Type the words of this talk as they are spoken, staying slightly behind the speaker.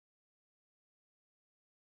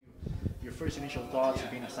first initial thoughts of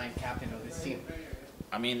being assigned captain of this team?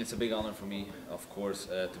 I mean, it's a big honor for me, of course,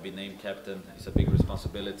 to be named captain. It's a big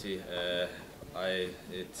responsibility.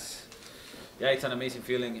 It's an amazing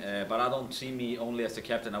feeling. But I don't see me only as the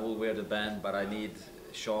captain. I will wear the band, but I need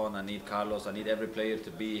Sean, I need Carlos, I need every player to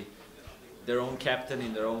be their own captain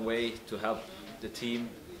in their own way to help the team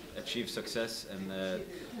achieve success. And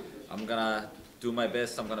I'm gonna do my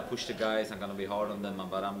best. I'm gonna push the guys. I'm gonna be hard on them,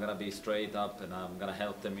 but I'm gonna be straight up and I'm gonna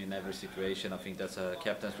help them in every situation. I think that's a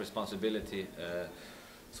captain's responsibility.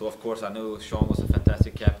 So of course I know Sean was a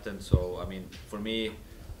fantastic captain. So I mean, for me,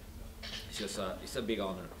 it's a big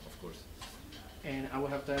honor, of course. And I would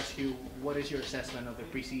have to ask you, what is your assessment of the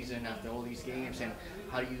preseason after all these games, and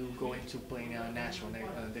how do you go into playing Nashville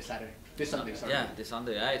this Sunday? Sorry. Yeah, this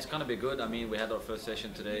Sunday. Yeah, it's gonna be good. I mean, we had our first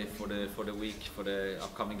session today for the week for the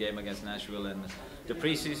upcoming game against Nashville, and the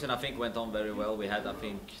preseason I think went on very well. We had I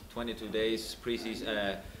think 22 days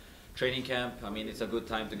preseason training camp. I mean, it's a good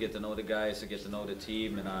time to get to know the guys, to get to know the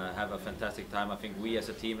team, and have a fantastic time. I think we as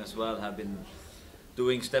a team as well have been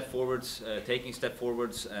doing step forwards, taking step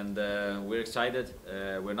forwards, and we're excited.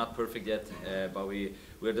 We're not perfect yet, but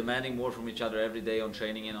we're demanding more from each other every day on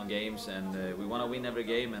training and on games, and we want to win every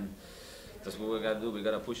game, and that's what we got to do. We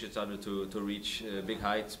got to push each other to reach big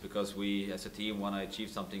heights, because we as a team want to achieve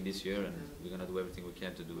something this year, and we're going to do everything we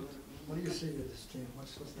can to do it. What do you see with this team?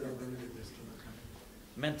 What's the ability of this team?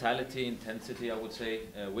 Mentality, intensity, I would say,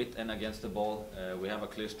 with and against the ball. We have a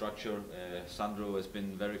clear structure. Sandro has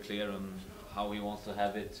been very clear on how he wants to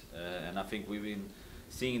have it, and I think we've been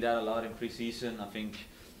seeing that a lot in pre-season. I think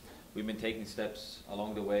we've been taking steps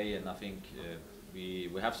along the way, and I think we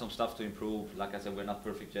have some stuff to improve. Like I said, we're not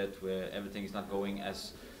perfect yet. Everything is not going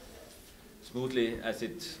as smoothly as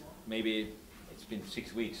it maybe. It's been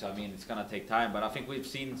 6 weeks. I mean, it's gonna take time, but I think we've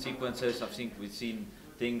seen sequences. We've seen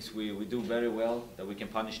things we do very well, that we can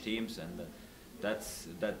punish teams, and that's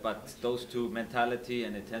that. But those two, mentality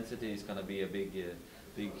and intensity, is gonna be a big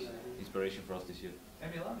inspiration for us this year.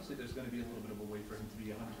 Emil, obviously there's going to be a little bit of a wait for him to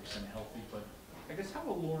be 100% healthy, but I guess how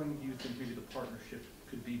alluring do you think maybe the partnership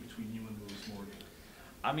could be between you and Lewis Morgan?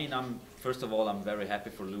 I mean, first of all, I'm very happy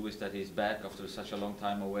for Lewis that he's back after such a long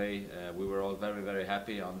time away. We were all very, very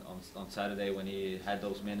happy on Saturday when he had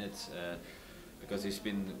those minutes, because he's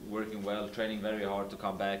been working well, training very hard to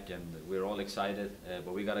come back, and we're all excited.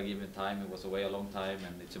 But we got to give him time. He was away a long time,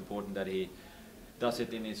 and it's important that he does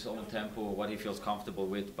it in his own tempo, what he feels comfortable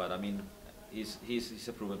with. But I mean, he's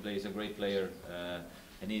a proven player. He's a great player,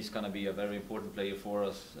 and he's gonna be a very important player for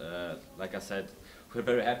us. Like I said, we're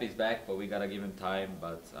very happy he's back, but we gotta give him time.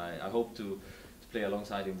 But I hope to play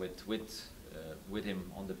alongside him with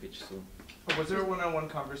him on the pitch soon. Was there a one-on-one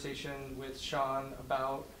conversation with Sean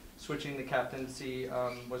about switching the captaincy?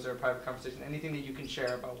 Was there a private conversation? Anything that you can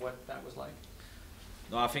share about what that was like?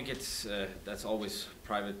 No, I think that's always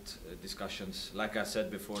private discussions. Like I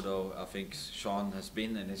said before, though, I think Sean has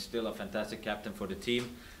been and is still a fantastic captain for the team,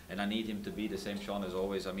 and I need him to be the same Sean as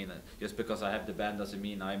always. I mean, just because I have the band doesn't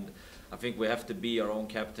mean I think we have to be our own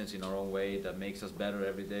captains in our own way. That makes us better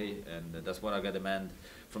every day, and that's what I got to demand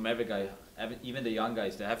from every guy. Even the young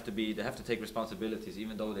guys, they have to take responsibilities,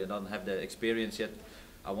 even though they don't have the experience yet.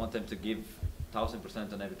 I want them to give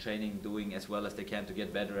 1000% on every training, doing as well as they can to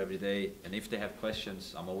get better every day. And if they have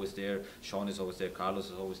questions, I'm always there. Sean is always there. Carlos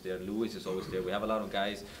is always there. Luis is always there. We have a lot of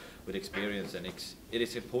guys with experience, and it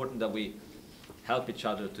is important that we help each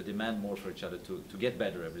other, to demand more for each other, to get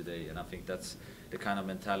better every day. And I think that's the kind of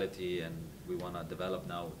mentality and we want to develop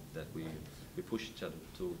now, that we push each other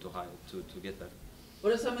to get better.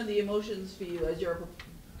 What are some of the emotions for you as you're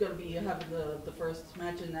going to be having the first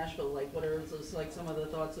match in Nashville? Like, what are just like some of the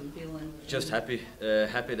thoughts and feelings? Just happy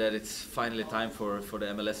that it's finally time for the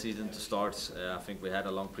MLS season to start. I think we had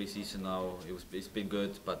a long preseason now. It's been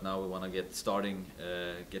good, but now we want to get starting,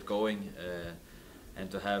 get going, and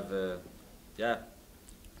to have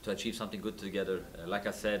to achieve something good together. Like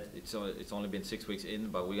I said, it's only been 6 weeks in,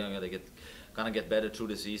 but we're gonna get better through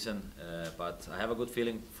the season. But I have a good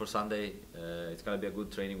feeling for Sunday. It's gonna be a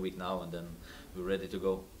good training week now, and then we're ready to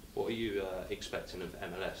go. What are you expecting of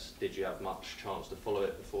MLS? Did you have much chance to follow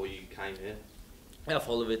it before you came here? Yeah, I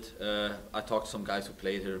followed it. I talked to some guys who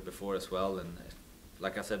played here before as well, and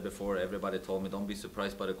like I said before, everybody told me don't be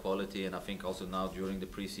surprised by the quality. And I think also now during the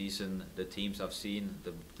preseason, the teams I've seen,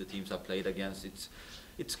 the teams I've played against,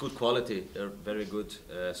 it's good quality. They're very good.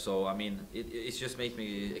 So I mean, it's just made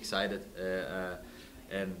me excited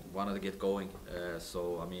and wanted to get going.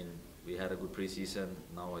 So I mean, we had a good preseason.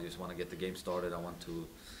 Now I just want to get the game started. I want to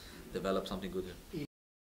develop something good here.